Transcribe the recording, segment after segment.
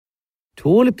To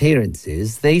all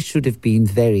appearances, they should have been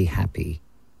very happy.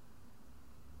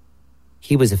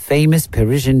 He was a famous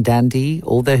Parisian dandy,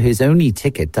 although his only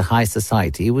ticket to high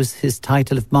society was his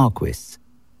title of Marquis.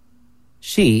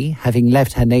 She, having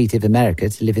left her native America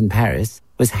to live in Paris,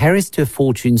 was heiress to a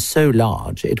fortune so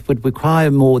large it would require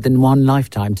more than one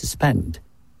lifetime to spend.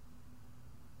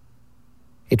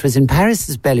 It was in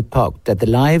Paris's Belle Époque that the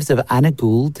lives of Anna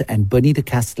Gould and Bonnie de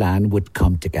Castellane would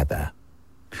come together.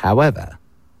 However,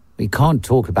 we can't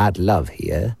talk about love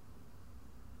here,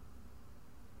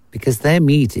 because their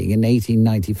meeting in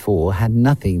 1894 had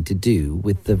nothing to do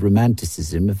with the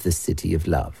romanticism of the City of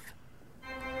Love.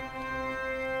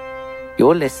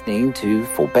 You're listening to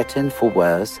For Better and For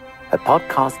Worse, a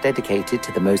podcast dedicated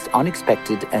to the most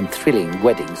unexpected and thrilling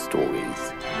wedding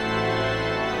stories.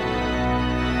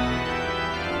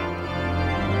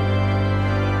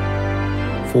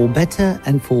 For Better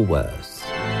and For Worse.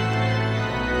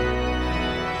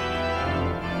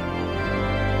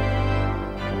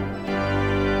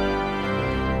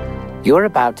 You're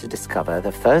about to discover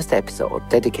the first episode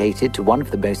dedicated to one of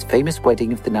the most famous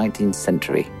weddings of the 19th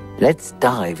century. Let's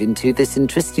dive into this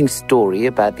interesting story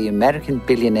about the American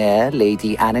billionaire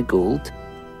Lady Anna Gould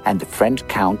and the French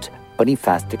Count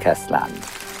Boniface de Castellane.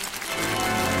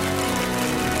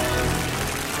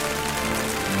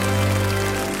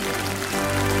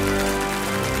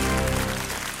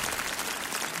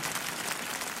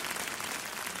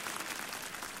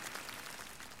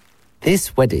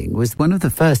 This wedding was one of the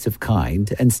first of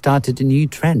kind and started a new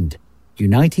trend,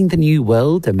 uniting the New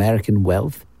World, American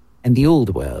wealth, and the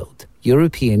Old World,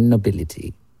 European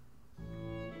nobility.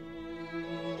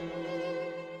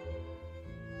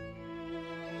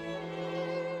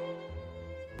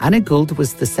 Anna Gould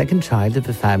was the second child of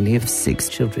a family of 6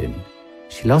 children.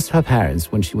 She lost her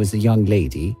parents when she was a young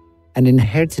lady and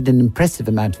inherited an impressive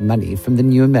amount of money from the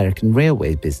new American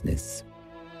railway business.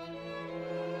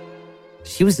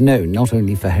 She was known not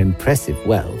only for her impressive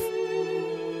wealth,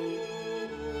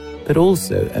 but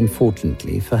also,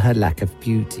 unfortunately, for her lack of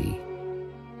beauty.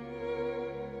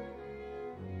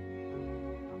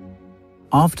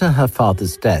 After her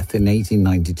father's death in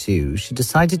 1892, she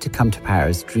decided to come to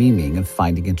Paris dreaming of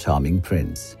finding a charming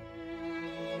prince.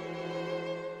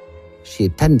 She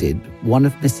attended one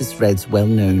of Mrs. Red's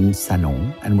well-known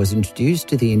salons and was introduced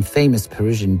to the infamous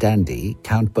Parisian dandy,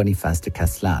 Count Boniface de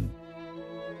Castellane.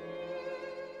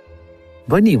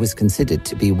 Bonnie was considered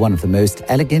to be one of the most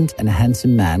elegant and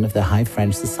handsome men of the high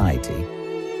French society.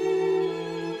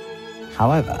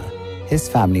 However, his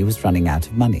family was running out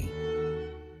of money.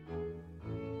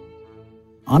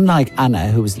 Unlike Anna,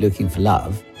 who was looking for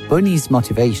love, Bonnie's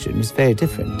motivation was very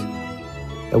different.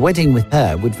 A wedding with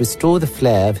her would restore the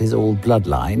flair of his old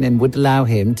bloodline and would allow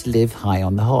him to live high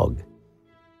on the hog.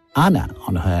 Anna,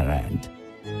 on her end,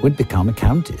 would become a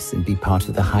countess and be part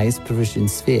of the highest Parisian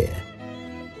sphere.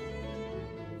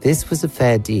 This was a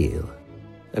fair deal,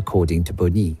 according to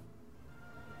Bonnie.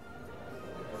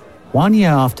 1 year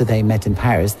after they met in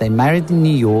Paris, they married in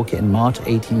New York in March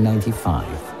 1895.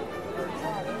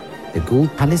 The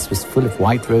Gould Palace was full of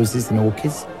white roses and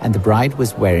orchids, and the bride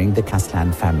was wearing the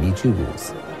Castellane family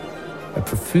jewels, a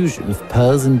profusion of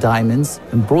pearls and diamonds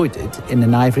embroidered in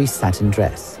an ivory satin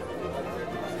dress.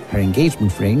 Her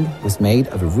engagement ring was made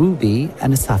of a ruby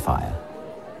and a sapphire.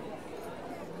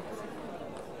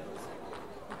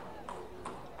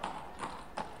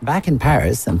 Back in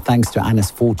Paris, and thanks to Anna's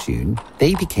fortune,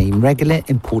 they became regular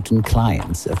important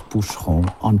clients of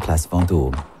Boucheron on Place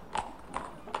Vendôme.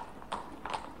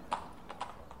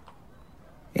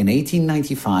 In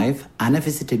 1895, Anna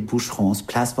visited Boucheron's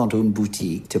Place Vendôme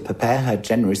boutique to prepare her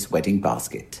generous wedding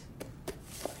basket.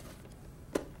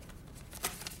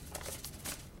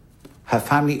 Her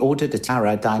family ordered a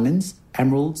tiara of diamonds,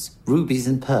 emeralds, rubies,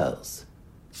 and pearls.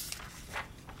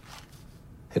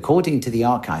 According to the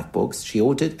archive books, she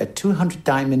ordered a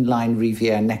 200-diamond line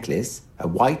Rivière necklace, a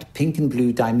white, pink, and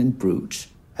blue diamond brooch,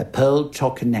 a pearl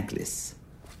choker necklace.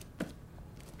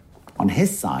 On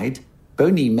his side,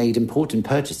 Bonnie made important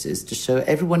purchases to show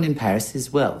everyone in Paris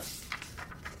his wealth.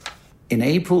 In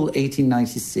April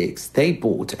 1896, they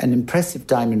bought an impressive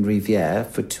diamond Rivière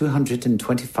for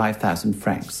 225,000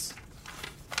 francs.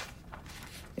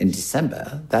 In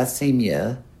December, that same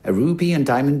year, a ruby and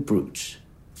diamond brooch.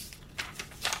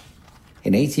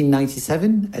 In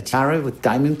 1897, a tiara with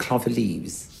diamond clover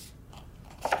leaves.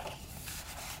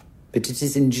 But it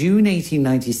is in June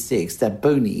 1896 that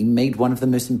Bonnie made one of the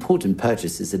most important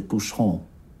purchases at Boucheron,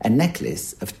 a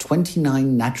necklace of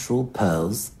 29 natural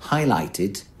pearls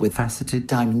highlighted with faceted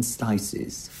diamond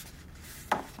slices.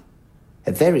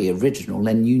 a very original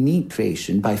and unique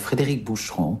creation by Frédéric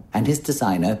Boucheron and his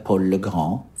designer Paul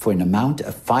Legrand for an amount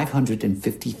of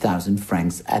 550,000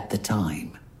 francs at the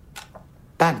time.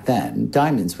 Back then,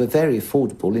 diamonds were very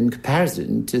affordable in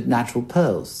comparison to natural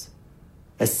pearls.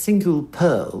 A single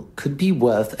pearl could be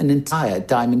worth an entire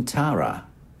diamond tiara.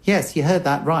 Yes, you heard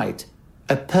that right.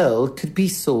 A pearl could be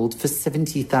sold for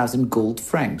 70,000 gold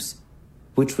francs,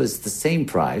 which was the same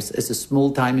price as a small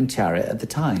diamond tiara at the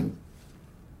time.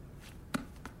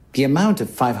 The amount of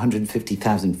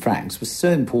 550,000 francs was so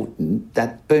important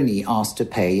that Bony asked to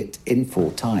pay it in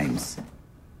 4 times.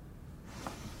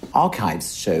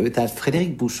 Archives show that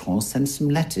Frédéric Boucheron sent some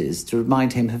letters to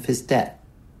remind him of his debt.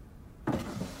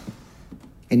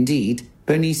 Indeed,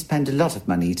 Bony spent a lot of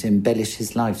money to embellish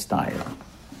his lifestyle.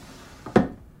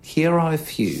 Here are a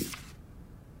few.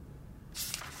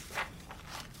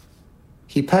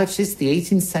 He purchased the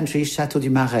 18th century Château du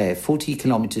Marais, 40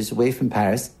 kilometers away from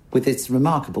Paris, with its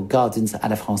remarkable gardens à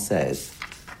la Française.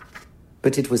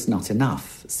 But it was not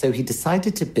enough, so he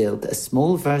decided to build a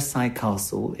small Versailles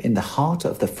castle in the heart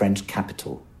of the French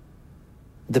capital.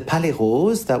 The Palais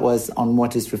Rose, that was on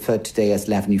what is referred today as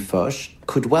l'Avenue Foch,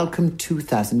 could welcome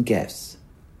 2,000 guests.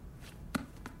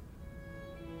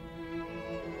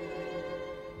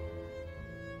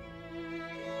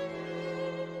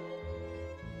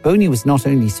 Bony was not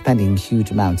only spending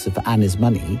huge amounts of Anna's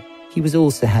money, he was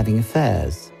also having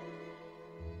affairs.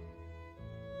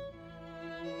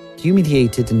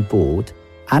 Humiliated and bored,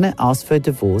 Anna asked for a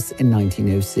divorce in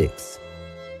 1906.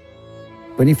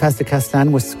 Boniface de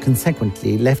Castellane was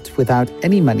consequently left without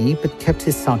any money but kept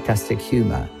his sarcastic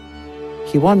humour.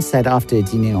 He once said after a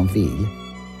dîner en ville,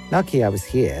 "Lucky I was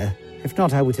here, if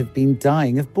not I would have been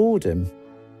dying of boredom."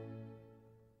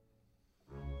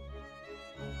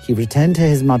 He returned to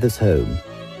his mother's home.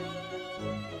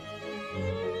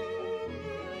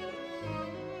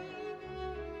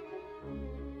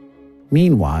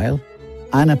 Meanwhile,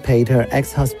 Anna paid her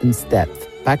ex-husband's debt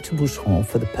back to Boucheron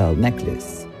for the pearl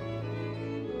necklace.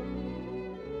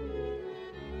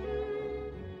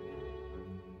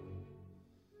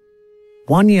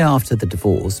 One year after the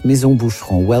divorce, Maison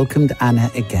Boucheron welcomed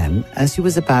Anna again as she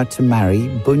was about to marry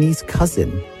Bony's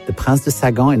cousin, the Prince de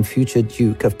Sagan and future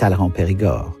Duke of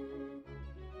Talleyrand-Périgord.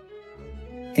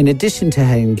 In addition to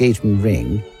her engagement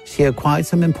ring, she acquired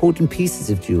some important pieces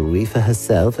of jewelry for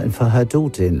herself and for her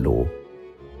daughter-in-law.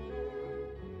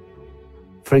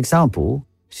 For example,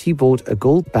 she bought a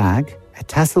gold bag, a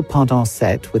tassel pendant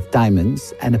set with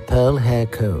diamonds, and a pearl hair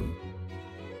comb.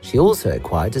 She also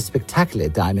acquired a spectacular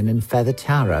diamond and feather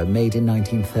tiara made in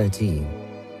 1913.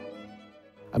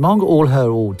 Among all her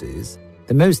orders,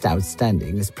 the most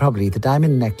outstanding is probably the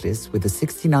diamond necklace with a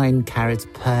 69-carat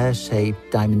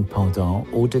pear-shaped diamond pendant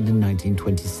ordered in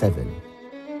 1927.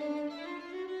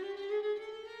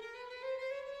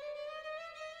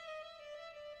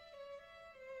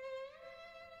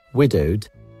 Widowed,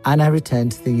 Anna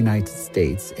returned to the United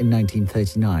States in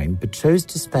 1939 but chose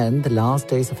to spend the last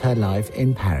days of her life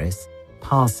in Paris,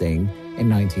 passing in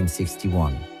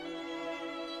 1961.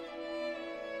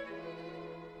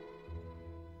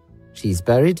 She is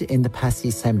buried in the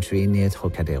Passy Cemetery near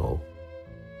Trocadero.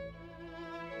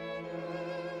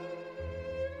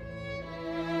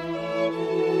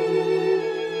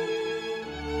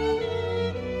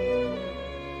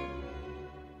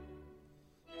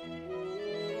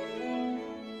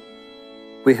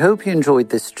 We hope you enjoyed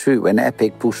this true and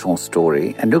epic Boucheron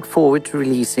story and look forward to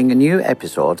releasing a new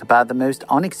episode about the most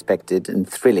unexpected and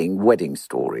thrilling wedding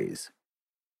stories.